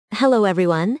Hello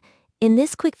everyone. In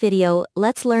this quick video,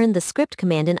 let's learn the script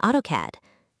command in AutoCAD.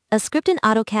 A script in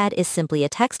AutoCAD is simply a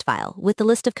text file with a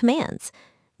list of commands.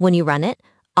 When you run it,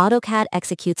 AutoCAD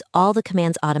executes all the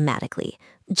commands automatically,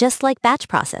 just like batch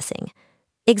processing.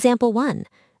 Example 1.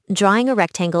 Drawing a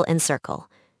rectangle and circle.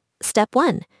 Step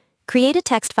 1. Create a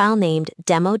text file named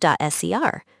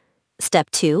demo.scr. Step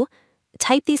 2.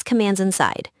 Type these commands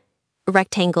inside.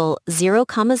 Rectangle 0,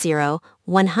 0,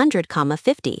 100,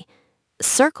 50.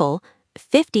 Circle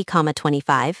 50,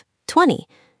 25, 20.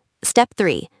 Step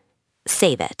 3.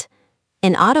 Save it.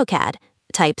 In AutoCAD,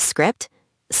 type script,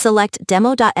 select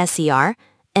demo.scr,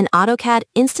 and AutoCAD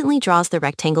instantly draws the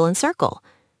rectangle and circle.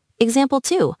 Example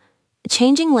 2.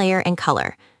 Changing layer and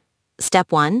color.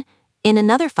 Step 1. In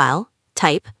another file,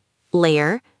 type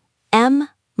layer,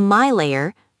 my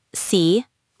layer, C,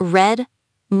 red,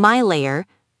 my layer,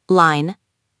 line,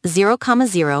 0,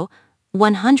 0,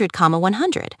 100,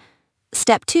 100.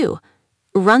 Step 2.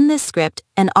 Run this script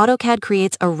and AutoCAD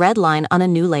creates a red line on a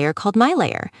new layer called My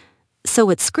Layer. So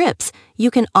with scripts,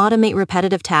 you can automate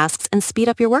repetitive tasks and speed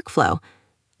up your workflow.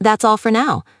 That's all for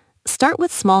now. Start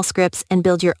with small scripts and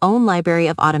build your own library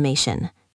of automation.